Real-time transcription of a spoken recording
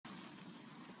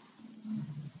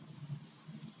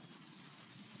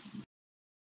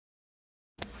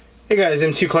Hey guys,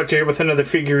 MCU Collector here with another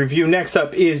figure review. Next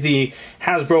up is the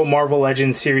Hasbro Marvel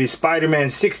Legends series, Spider-Man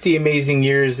 60 Amazing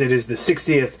Years. It is the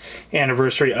 60th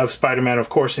anniversary of Spider-Man, of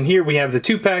course. And here we have the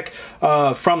 2-pack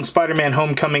from Spider-Man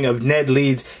Homecoming of Ned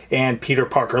Leeds and Peter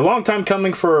Parker. Long time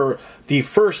coming for the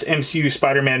first MCU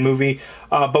Spider-Man movie,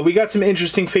 but we got some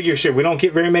interesting figures here. We don't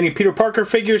get very many Peter Parker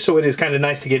figures, so it is kind of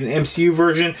nice to get an MCU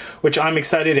version, which I'm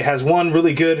excited. It has one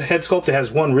really good head sculpt. It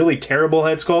has one really terrible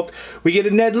head sculpt. We get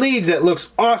a Ned Leeds that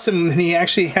looks awesome. And he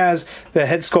actually has the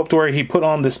head sculpt where he put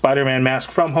on the Spider-Man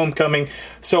mask from Homecoming.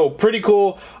 So pretty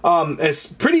cool.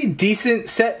 It's pretty decent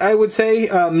set, I would say.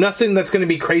 Nothing that's going to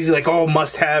be crazy like, oh,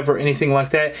 must have or anything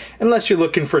like that. Unless you're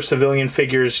looking for civilian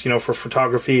figures, you know, for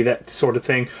photography, that sort of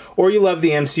thing. Or you love the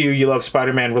MCU, you love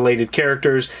Spider-Man related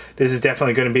characters. This is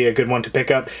definitely going to be a good one to pick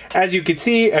up. As you can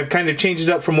see, I've kind of changed it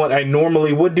up from what I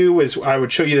normally would do. Is I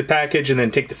would show you the package and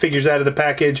then take the figures out of the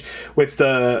package with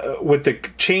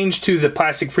the change to the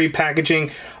plastic-free packaging.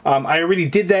 I already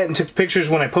did that and took pictures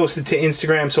when I posted to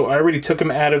Instagram, so I already took them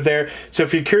out of there. So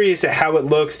if you're curious at how it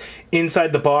looks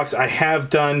inside the box, I have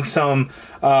done some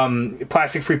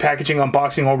plastic-free packaging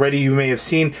unboxing already, you may have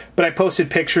seen, but I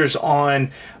posted pictures on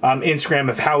Instagram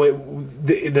of how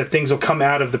the things will come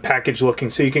out of the package looking,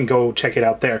 so you can go check it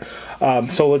out there.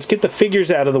 So let's get the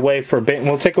figures out of the way for a bit, and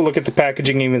we'll take a look at the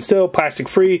packaging. Even still,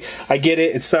 plastic-free, I get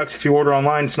it. It sucks if you order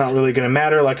online, it's not really going to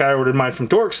matter. Like I ordered mine from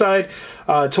Dorkside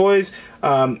Toys.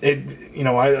 On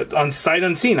sight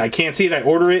unseen, I can't see it. I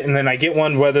order it and then I get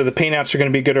one. Whether the paint apps are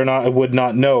going to be good or not, I would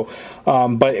not know.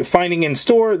 But finding in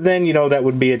store, then that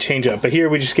would be a change up. But here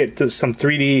we just get some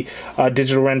 3D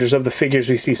digital renders of the figures.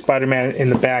 We see Spider-Man in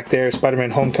the back there,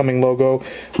 Spider-Man Homecoming logo.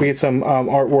 We get some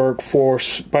artwork for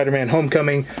Spider-Man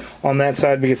Homecoming on that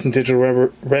side. We get some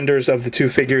digital renders of the two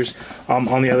figures.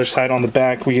 On the other side, on the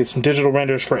back, we get some digital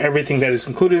renders for everything that is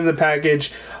included in the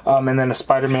package, and then a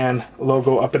Spider-Man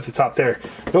logo up at the top there.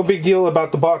 No big deal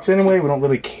about the box anyway. We don't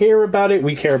really care about it.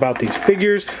 We care about these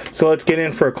figures. So let's get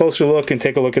in for a closer look and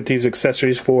take a look at these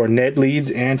accessories for Ned Leeds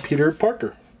and Peter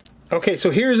Parker. Okay, so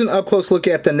here's an up-close look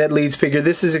at the Ned Leeds figure.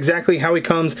 This is exactly how he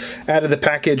comes out of the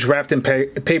package, wrapped in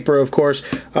paper, of course.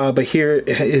 But here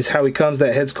is how he comes.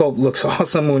 That head sculpt looks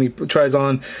awesome when he tries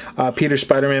on Peter's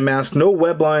Spider-Man mask. No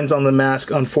web lines on the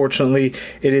mask, unfortunately.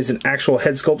 It is an actual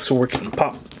head sculpt, so we're going to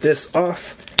pop this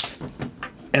off.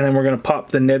 And then we're going to pop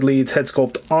the Ned Leeds head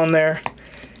sculpt on there.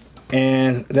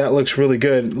 And that looks really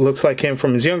good. Looks like him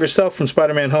from his younger self from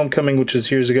Spider-Man Homecoming, which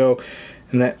was years ago.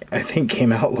 And that, I think,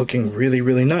 came out looking really,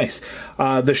 really nice.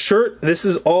 The shirt, this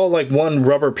is all like one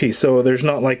rubber piece. So there's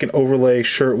not like an overlay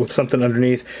shirt with something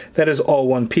underneath. That is all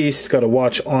one piece. He's got a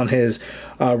watch on his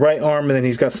right arm. And then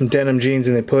he's got some denim jeans.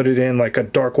 And they put it in like a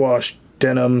dark wash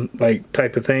denim like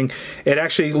type of thing. It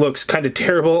actually looks kind of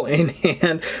terrible in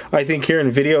hand. I think here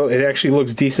in video it actually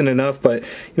looks decent enough, but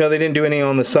they didn't do anything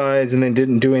on the sides and then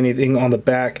didn't do anything on the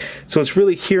back, so it's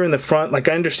really here in the front. Like,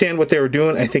 I understand what they were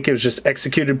doing. I think it was just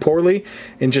executed poorly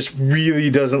and just really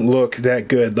doesn't look that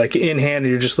good. Like in hand,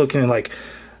 you're just looking at like,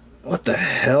 what the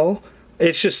hell?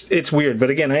 It's weird, but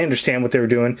again, I understand what they were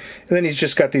doing. And then he's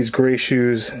just got these gray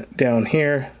shoes down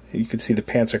here. You can see the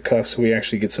pants are cuffs, so we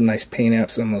actually get some nice paint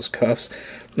apps on those cuffs.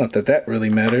 Not that that really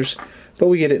matters, but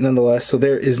we get it nonetheless. So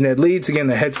there is Ned Leeds. Again,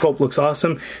 the head sculpt looks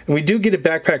awesome. And we do get a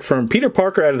backpack from Peter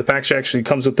Parker out of the package. Actually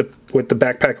comes with the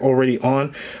backpack already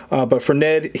on. But for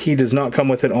Ned, he does not come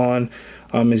with it on.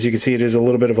 As you can see, it is a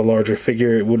little bit of a larger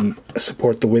figure. It wouldn't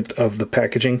support the width of the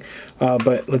packaging.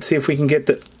 But let's see if we can get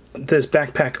this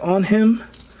backpack on him.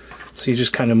 So you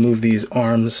just kind of move these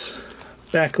arms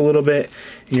back a little bit,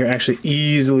 and you're actually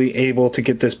easily able to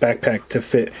get this backpack to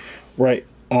fit right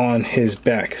on his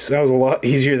back. So that was a lot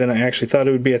easier than I actually thought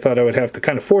it would be. I thought I would have to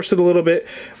kind of force it a little bit,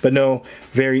 but no,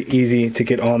 very easy to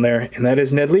get on there. And that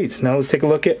is Ned Leeds. Now let's take a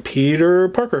look at Peter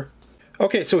Parker.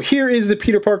 Okay, so here is the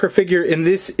Peter Parker figure, and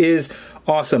this is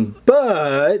awesome,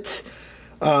 but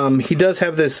he does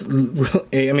have this,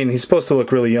 I mean, he's supposed to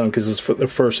look really young because it's the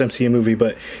first MCU movie,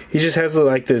 but he just has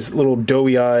like this little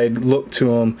doughy-eyed look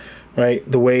to him, right?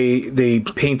 The way they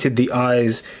painted the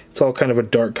eyes, it's all kind of a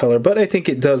dark color, but I think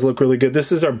it does look really good.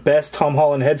 This is our best Tom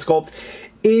Holland head sculpt,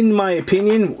 in my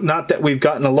opinion. Not that we've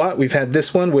gotten a lot. We've had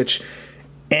this one, which,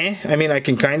 I mean, I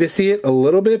can kind of see it a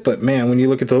little bit, but man, when you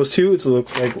look at those two, it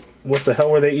looks like, what the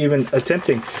hell were they even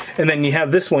attempting? And then you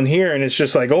have this one here, and it's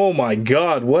just like, oh my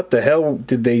god, what the hell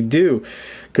did they do?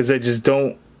 Because I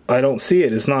don't see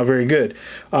it. It's not very good.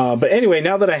 But anyway,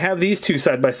 now that I have these two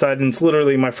side by side, and it's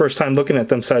literally my first time looking at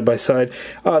them side by side,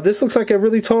 this looks like a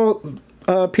really tall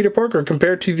Peter Parker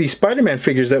compared to the Spider-Man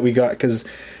figures that we got, because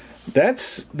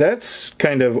that's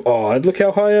kind of odd. Look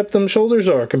how high up them shoulders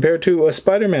are compared to a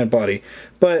Spider-Man body.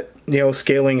 But, you know,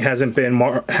 scaling hasn't been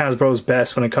Hasbro's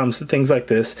best when it comes to things like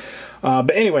this.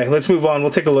 But anyway, let's move on.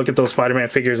 We'll take a look at those Spider-Man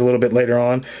figures a little bit later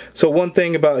on. So one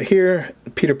thing about here,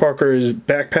 Peter Parker's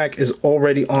backpack is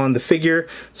already on the figure.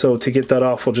 So to get that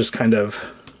off, we'll just kind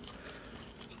of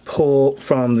pull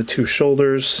from the two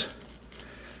shoulders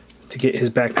to get his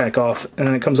backpack off, and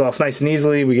then it comes off nice and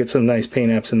easily. We get some nice paint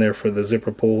apps in there for the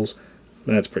zipper pulls,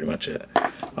 and that's pretty much it.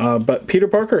 But Peter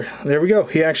Parker, there we go.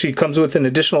 He actually comes with an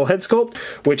additional head sculpt,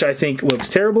 which I think looks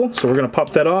terrible, so we're going to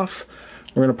pop that off.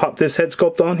 We're going to pop this head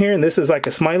sculpt on here, and this is like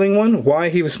a smiling one. Why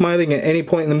he was smiling at any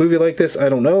point in the movie like this, I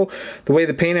don't know. The way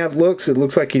the paint app looks, it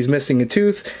looks like he's missing a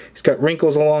tooth. He's got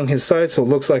wrinkles along his side, so it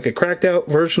looks like a cracked out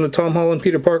version of Tom Holland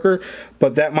Peter Parker.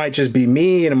 But that might just be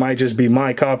me, and it might just be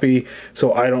my copy,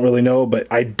 so I don't really know. But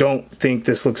I don't think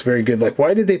this looks very good. Like,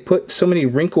 why did they put so many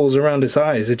wrinkles around his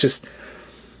eyes? It just...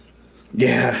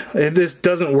 yeah, this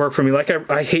doesn't work for me. Like,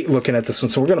 I hate looking at this one,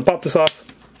 so we're going to pop this off.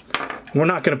 We're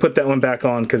not going to put that one back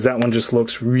on because that one just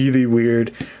looks really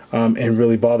weird and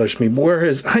really bothers me.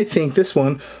 Whereas I think this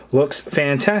one looks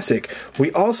fantastic. We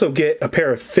also get a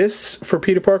pair of fists for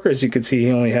Peter Parker. As you can see,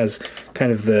 he only has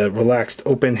kind of the relaxed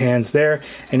open hands there.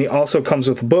 And he also comes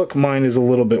with a book. Mine is a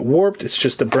little bit warped. It's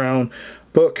just a brown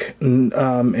book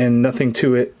and nothing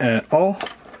to it at all.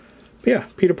 But yeah,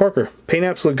 Peter Parker. Paint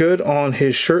apps look good on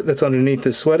his shirt that's underneath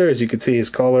this sweater. As you can see, his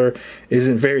collar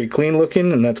isn't very clean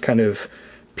looking, and that's kind of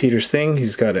Peter's thing.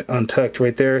 He's got it untucked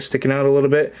right there, sticking out a little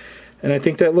bit, and I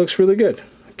think that looks really good.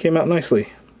 Came out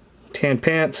nicely. Tan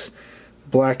pants,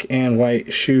 black and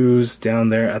white shoes down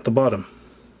there at the bottom.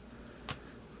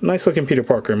 Nice looking Peter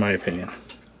Parker in my opinion.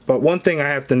 But one thing I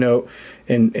have to note,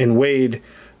 and Wade,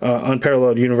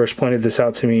 Unparalleled Universe, pointed this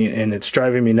out to me, and it's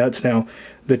driving me nuts now.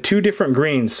 The two different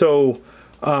greens. So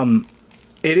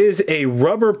it is a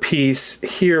rubber piece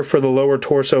here for the lower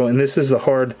torso, and this is the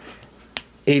hard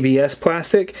ABS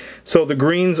plastic, so the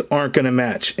greens aren't going to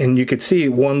match, and you could see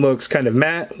one looks kind of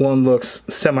matte, one looks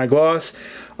semi-gloss,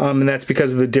 and that's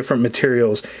because of the different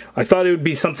materials. I thought it would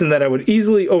be something that I would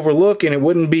easily overlook and it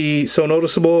wouldn't be so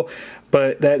noticeable,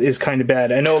 but that is kind of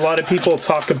bad. I know a lot of people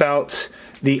talk about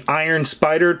the Iron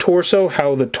Spider torso,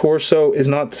 how the torso is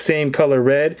not the same color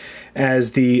red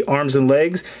as the arms and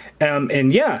legs,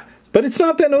 and yeah, but it's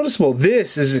not that noticeable.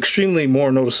 This is extremely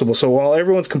more noticeable. So while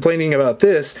everyone's complaining about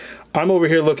this, I'm over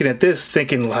here looking at this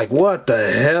thinking like, what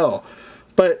the hell?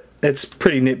 But it's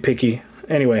pretty nitpicky.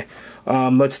 Anyway,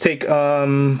 let's take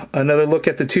another look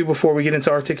at the two before we get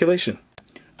into articulation.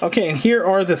 Okay, and here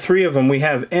are the three of them. We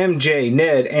have MJ,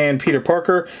 Ned, and Peter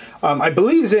Parker. I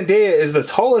believe Zendaya is the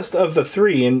tallest of the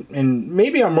three, and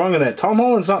maybe I'm wrong on that. Tom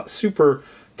Holland's not super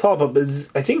tall, but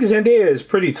I think Zendaya is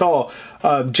pretty tall.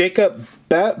 Jacob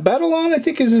Batalon, I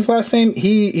think is his last name.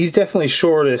 He's definitely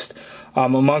shortest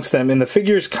amongst them, and the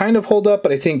figures kind of hold up,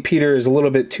 but I think Peter is a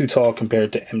little bit too tall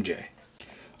compared to MJ.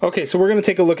 Okay, so we're going to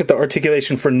take a look at the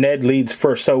articulation for Ned Leeds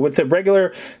first. So with the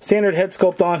regular standard head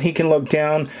sculpt on, he can look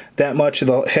down that much.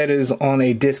 The head is on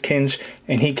a disc hinge,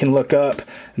 and he can look up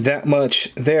that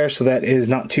much there, so that is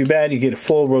not too bad. You get a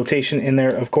full rotation in there,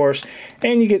 of course,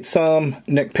 and you get some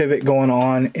neck pivot going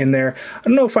on in there. I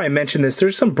don't know if I mentioned this.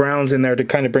 There's some browns in there to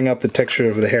kind of bring out the texture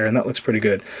of the hair, and that looks pretty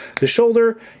good. The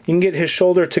shoulder, you can get his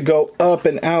shoulder to go up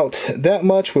and out that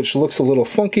much, which looks a little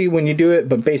funky when you do it,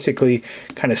 but basically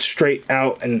kind of straight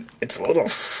out, and it's a little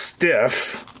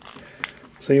stiff.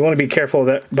 So you want to be careful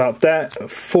about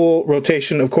that. Full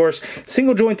rotation, of course.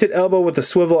 Single jointed elbow with the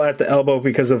swivel at the elbow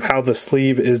because of how the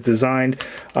sleeve is designed.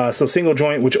 So single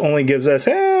joint, which only gives us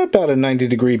about a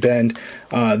 90-degree bend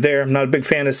there. I'm not a big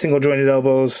fan of single jointed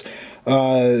elbows.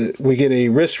 We get a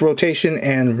wrist rotation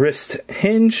and wrist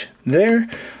hinge there.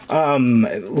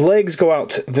 Legs go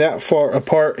out that far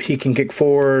apart. He can kick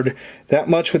forward that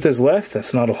much with his left.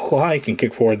 That's not a whole lot. He can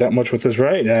kick forward that much with his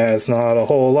right. That's not a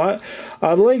whole lot.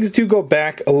 The legs do go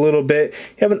back a little bit.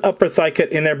 You have an upper thigh cut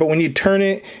in there, but when you turn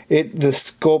it, the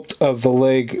sculpt of the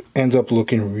leg ends up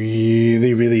looking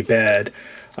really, really bad.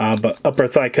 But upper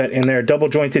thigh cut in there. Double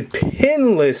jointed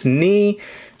pinless knee.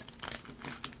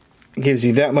 Gives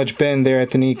you that much bend there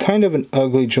at the knee. Kind of an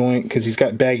ugly joint because he's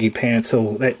got baggy pants,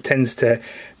 so that tends to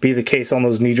be the case on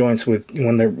those knee joints with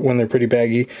when they're pretty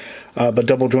baggy. But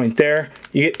double joint there.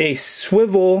 You get a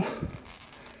swivel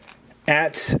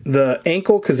at the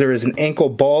ankle, because there is an ankle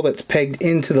ball that's pegged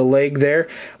into the leg there.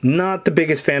 Not the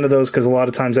biggest fan of those, because a lot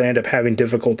of times I end up having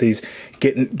difficulties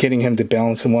getting him to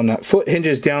balance and whatnot. Foot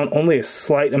hinges down only a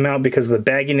slight amount because of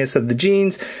the bagginess of the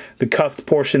jeans. The cuffed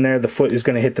portion there, the foot is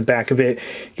going to hit the back of it.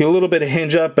 Get a little bit of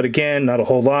hinge up, but again, not a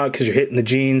whole lot because you're hitting the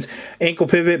jeans. Ankle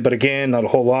pivot, but again, not a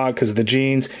whole lot because of the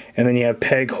jeans. And then you have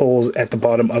peg holes at the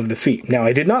bottom of the feet. Now,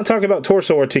 I did not talk about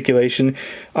torso articulation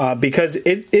because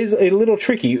it is a little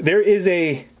tricky. There is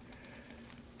a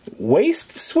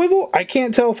waist swivel. I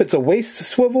can't tell if it's a waist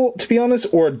swivel, to be honest,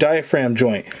 or a diaphragm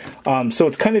joint. So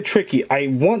it's kind of tricky. I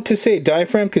want to say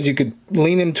diaphragm because you could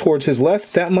lean him towards his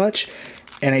left that much.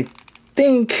 And I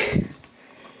think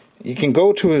you can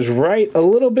go to his right a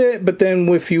little bit, but then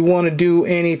if you want to do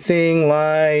anything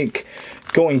like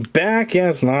going back, yeah,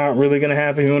 it's not really going to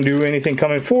happen. You want to do anything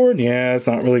coming forward, yeah, it's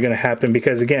not really going to happen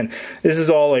because, again, this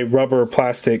is all a rubber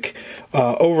plastic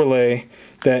overlay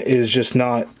that is just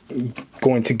not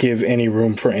going to give any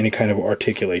room for any kind of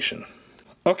articulation.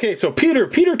 Okay, so Peter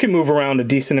can move around a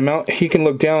decent amount. He can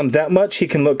look down that much. He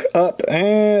can look up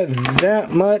that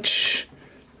much.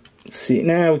 See,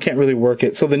 now we can't really work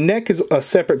it. So the neck is a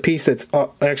separate piece that's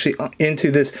actually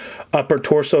into this upper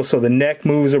torso. So the neck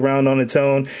moves around on its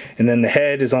own, and then the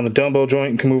head is on a dumbbell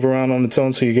joint and can move around on its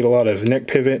own. So you get a lot of neck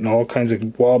pivot and all kinds of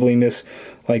wobbliness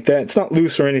like that. It's not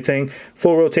loose or anything.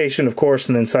 Full rotation, of course,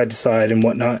 and then side to side and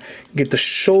whatnot. You get the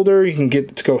shoulder. You can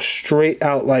get it to go straight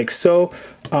out like so.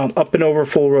 Up and over,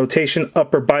 full rotation,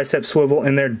 upper bicep swivel,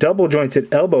 and their double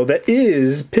jointed elbow that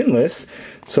is pinless,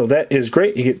 so that is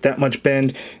great. You get that much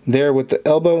bend there with the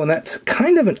elbow, and that's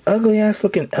kind of an ugly ass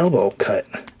looking elbow cut.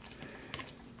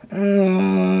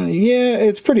 Yeah,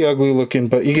 it's pretty ugly looking,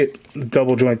 but you get the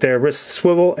double joint there, wrist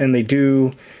swivel, and they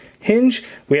do hinge.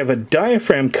 We have a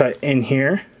diaphragm cut in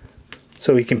here,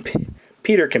 so he can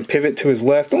Peter can pivot to his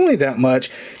left only that much.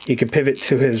 He can pivot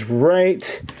to his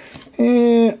right.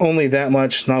 Only that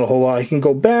much, not a whole lot. He can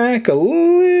go back a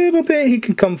little bit. He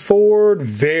can come forward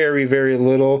very, very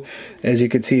little, as you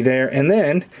can see there. And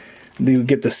then you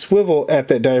get the swivel at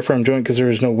that diaphragm joint because there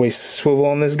is no waist swivel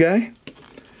on this guy.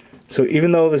 So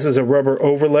even though this is a rubber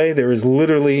overlay, there is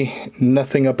literally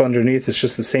nothing up underneath. It's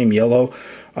just the same yellow.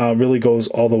 Really goes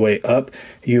all the way up.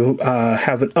 You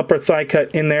have an upper thigh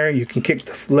cut in there. You can kick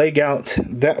the leg out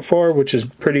that far, which is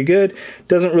pretty good.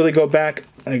 Doesn't really go back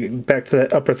to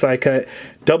that upper thigh cut.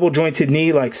 Double jointed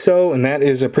knee like so, and that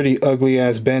is a pretty ugly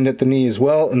ass bend at the knee as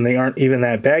well, and they aren't even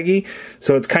that baggy.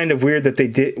 So it's kind of weird that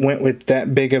they went with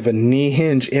that big of a knee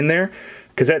hinge in there,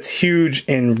 because that's huge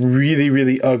and really,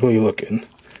 really ugly looking.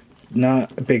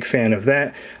 Not a big fan of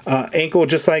that. Ankle,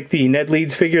 just like the NED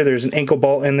LEEDS figure, there's an ankle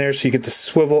ball in there, so you get the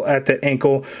swivel at that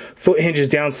ankle. Foot hinges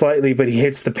down slightly, but he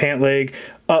hits the pant leg.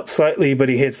 Up slightly, but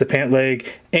he hits the pant leg.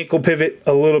 Ankle pivot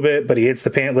a little bit, but he hits the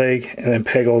pant leg. And then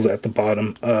peg holes at the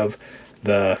bottom of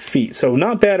the feet. So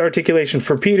not bad articulation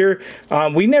for Peter.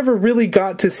 We never really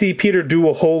got to see Peter do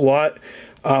a whole lot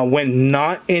when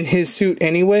not in his suit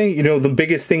anyway. You know, the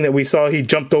biggest thing that we saw, he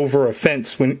jumped over a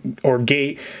fence or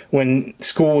gate when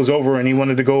school was over, and he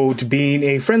wanted to go to being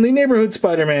a friendly neighborhood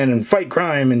Spider-Man and fight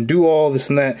crime and do all this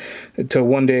and that to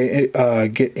one day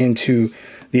get into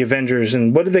the Avengers.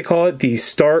 And what did they call it? The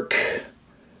Stark...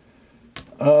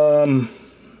 man,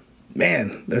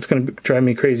 that's going to drive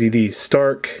me crazy. The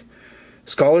Stark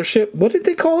Scholarship? What did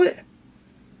they call it?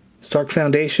 Stark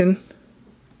Foundation?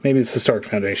 Maybe it's the Stark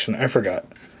Foundation. I forgot.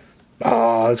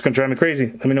 It's going to drive me crazy.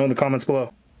 Let me know in the comments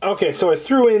below. Okay, so I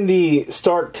threw in the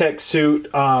Stark Tech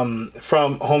suit from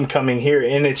Homecoming here,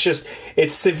 and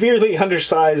it's severely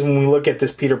undersized when we look at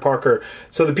this Peter Parker.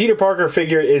 So the Peter Parker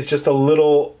figure is just a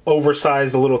little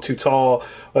oversized, a little too tall,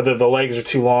 whether the legs are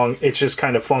too long. It's just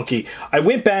kind of funky. I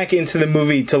went back into the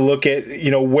movie to look at,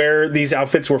 where these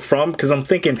outfits were from, because I'm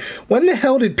thinking, when the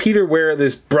hell did Peter wear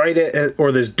this bright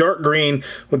or this dark green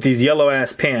with these yellow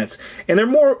ass pants? And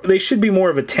they should be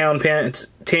more of a tan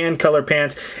color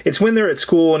pants. It's when they're at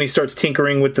school and he starts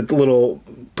tinkering with the little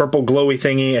purple glowy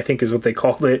thingy, I think is what they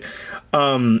called it.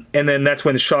 And then that's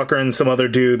when Shocker and some other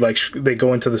dude, they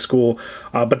go into the school,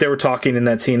 but they were talking in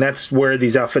that scene. That's where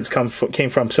these outfits came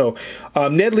from. So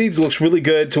NED LEEDS looks really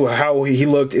good to how he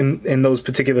looked in those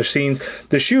particular scenes.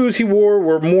 The shoes he wore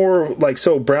were more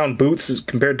brown boots as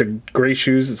compared to gray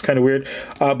shoes. It's kind of weird.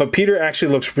 But Peter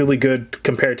actually looks really good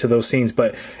compared to those scenes.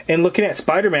 And looking at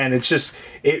Spider-Man, it's just,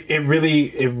 it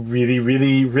really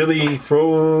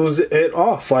throws it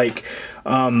off.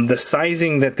 The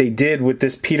sizing that they did with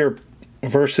this Peter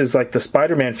versus the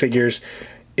Spider-Man figures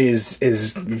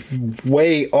is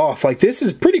way off. This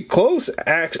is pretty close,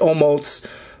 almost,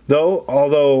 though.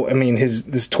 Although, I mean,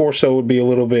 this torso would be a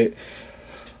little bit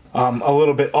a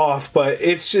little bit off, but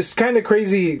it's just kind of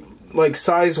crazy, like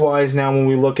size-wise now when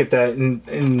we look at that.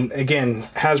 And again,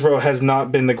 Hasbro has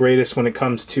not been the greatest when it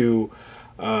comes to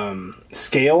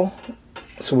scale.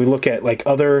 So we look at like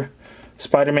other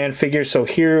Spider-Man figures. So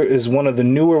here is one of the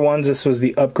newer ones. This was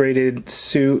the upgraded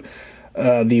suit,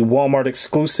 the Walmart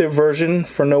exclusive version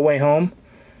for No Way Home.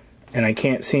 And I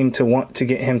can't seem to want to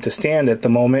get him to stand at the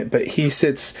moment, but he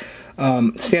stands a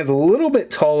little bit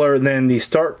taller than the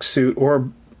Stark suit, or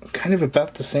kind of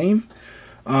about the same.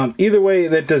 Either way,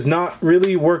 that does not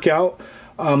really work out.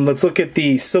 Let's look at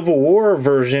the Civil War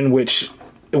version, which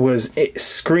was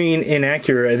screen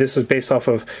inaccurate. This was based off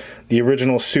of the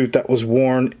original suit that was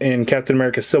worn in Captain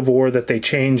America Civil War that they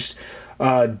changed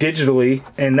digitally,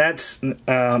 and that's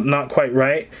not quite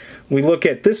right. We look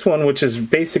at this one, which is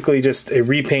basically just a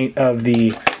repaint of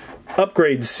the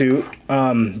upgrade suit.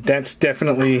 That's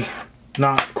definitely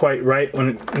not quite right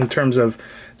in terms of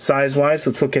size-wise.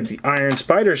 Let's look at the Iron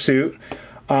Spider suit.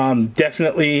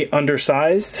 Definitely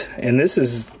undersized, and this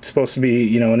is supposed to be,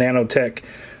 you know, a nanotech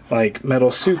like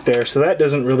metal suit there, so that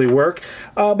doesn't really work.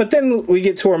 But then we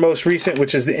get to our most recent,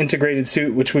 which is the integrated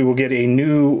suit, which we will get a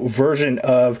new version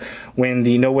of when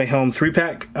the No Way Home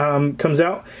 3-pack comes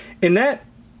out. And that,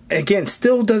 again,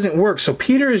 still doesn't work. So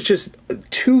Peter is just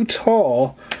too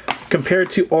tall compared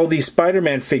to all these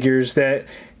Spider-Man figures that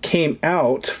came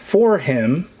out for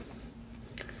him.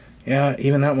 Yeah,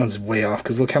 even that one's way off,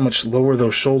 because look how much lower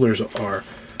those shoulders are.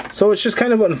 So it's just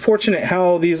kind of unfortunate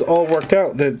how these all worked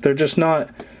out, that they're just not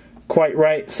quite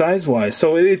right size-wise.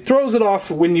 So it throws it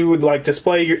off when you would like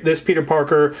display this Peter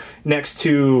Parker next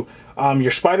to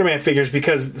your Spider-Man figures,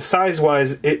 because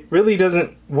size-wise it really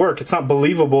doesn't work. It's not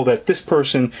believable that this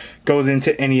person goes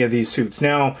into any of these suits.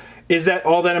 Now, is that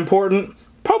all that important?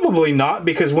 Probably not,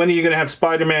 because when are you going to have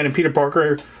Spider-Man and Peter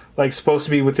Parker like supposed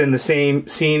to be within the same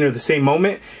scene or the same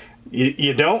moment?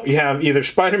 You don't. You have either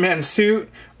Spider-Man's suit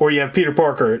or you have Peter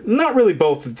Parker. Not really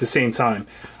both at the same time.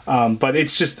 But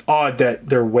it's just odd that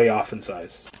they're way off in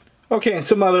size. Okay, and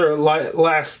some other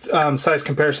last size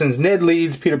comparisons. Ned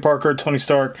Leeds, Peter Parker, Tony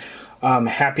Stark,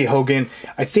 Happy Hogan.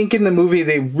 I think in the movie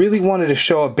they really wanted to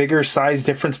show a bigger size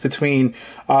difference between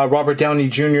Robert Downey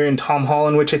Jr. and Tom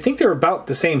Holland, which I think they're about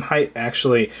the same height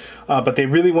actually. But they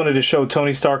really wanted to show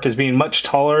Tony Stark as being much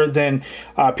taller than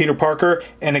Peter Parker.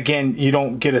 And again, you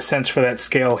don't get a sense for that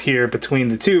scale here between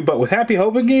the two. But with Happy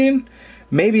Hogan,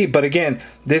 maybe, but again,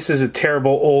 this is a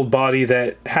terrible old body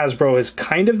that Hasbro has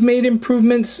kind of made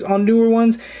improvements on newer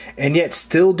ones, and yet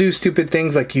still do stupid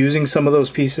things like using some of those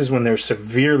pieces when they're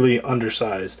severely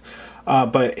undersized.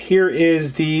 But here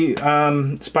is the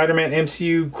Spider-Man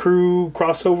MCU crew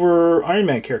crossover Iron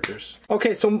Man characters.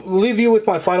 Okay, so I'll leave you with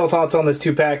my final thoughts on this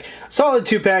 2-pack. Solid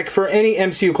 2-pack for any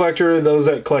MCU collector, those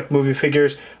that collect movie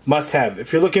figures, must have.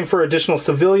 If you're looking for additional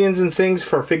civilians and things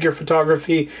for figure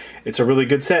photography, it's a really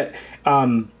good set.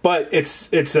 But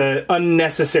it's an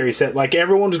unnecessary set. Like,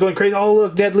 everyone was going crazy, oh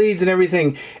look, Ned Leeds and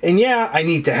everything. And yeah, I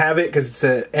need to have it because it's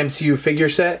a MCU figure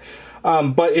set.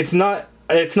 But it's not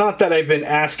that I've been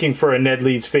asking for a Ned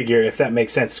Leeds figure, if that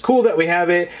makes sense. It's cool that we have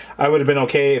it. I would have been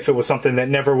okay if it was something that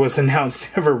never was announced,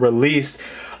 never released.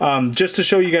 Just to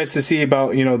show you guys to see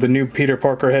about, you know, the new Peter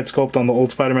Parker head sculpt on the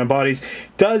old Spider-Man bodies.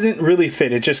 Doesn't really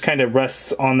fit. It just kind of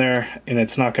rests on there, and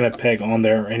it's not going to peg on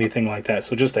there or anything like that.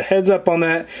 So just a heads up on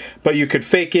that. But you could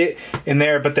fake it in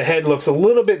there, but the head looks a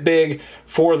little bit big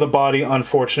for the body,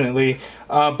 unfortunately.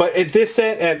 But at this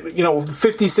set, at, you know,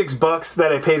 56 bucks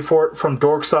that I paid for it from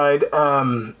Dorkside,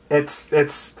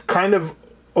 it's kind of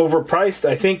overpriced.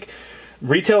 I think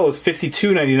retail is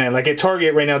 $52.99. Like at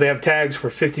Target right now, they have tags for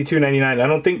 $52.99. I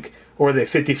don't think, or they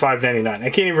 $55.99. I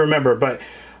can't even remember, but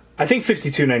I think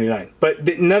 $52.99. But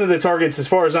none of the Targets, as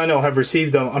far as I know, have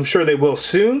received them. I'm sure they will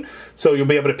soon, so you'll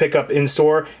be able to pick up in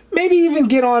store. Maybe even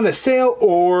get on a sale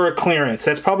or a clearance.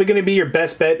 That's probably going to be your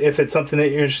best bet if it's something that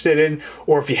you're interested in,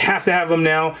 or if you have to have them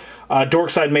now.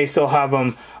 Dorkside may still have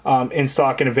them in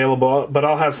stock and available, but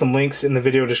I'll have some links in the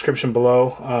video description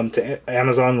below to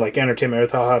Amazon, like Entertainment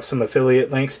Earth. I'll have some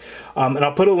affiliate links, and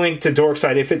I'll put a link to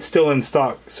Dorkside if it's still in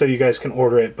stock, so you guys can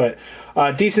order it. But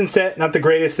decent set, not the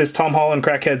greatest. This Tom Holland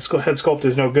crackhead head sculpt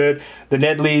is no good. The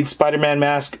Ned Leeds Spider-Man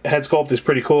mask head sculpt is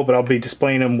pretty cool, but I'll be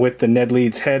displaying them with the Ned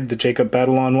Leeds head, the Jacob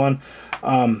Batalon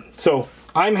one. So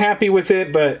I'm happy with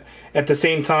it, but at the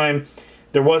same time,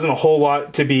 there wasn't a whole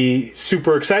lot to be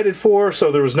super excited for,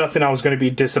 so there was nothing I was going to be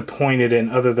disappointed in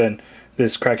other than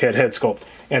this crackhead head sculpt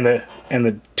and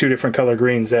the two different color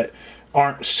greens that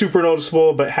aren't super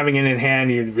noticeable, but having it in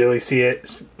hand, you really see it.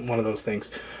 It's one of those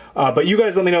things. But you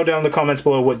guys let me know down in the comments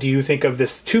below, what do you think of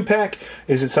this 2-pack?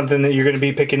 Is it something that you're going to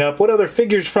be picking up? What other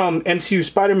figures from MCU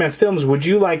Spider-Man films would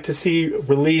you like to see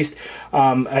released?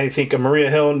 I think a Maria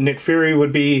Hill, Nick Fury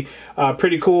would be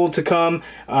pretty cool to come.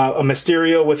 A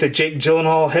Mysterio with a Jake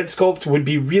Gyllenhaal head sculpt would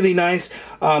be really nice.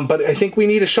 But I think we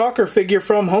need a Shocker figure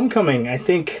from Homecoming. I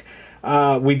think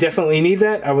we definitely need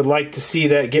that. I would like to see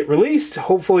that get released.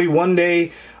 Hopefully one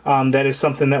day that is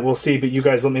something that we'll see, but you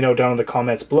guys let me know down in the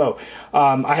comments below.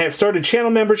 I have started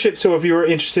channel membership, so if you are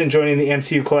interested in joining the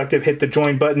MCU Collective, hit the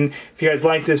join button. If you guys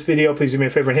like this video, please do me a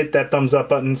favor and hit that thumbs up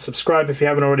button. Subscribe if you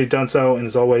haven't already done so, and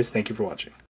as always, thank you for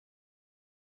watching.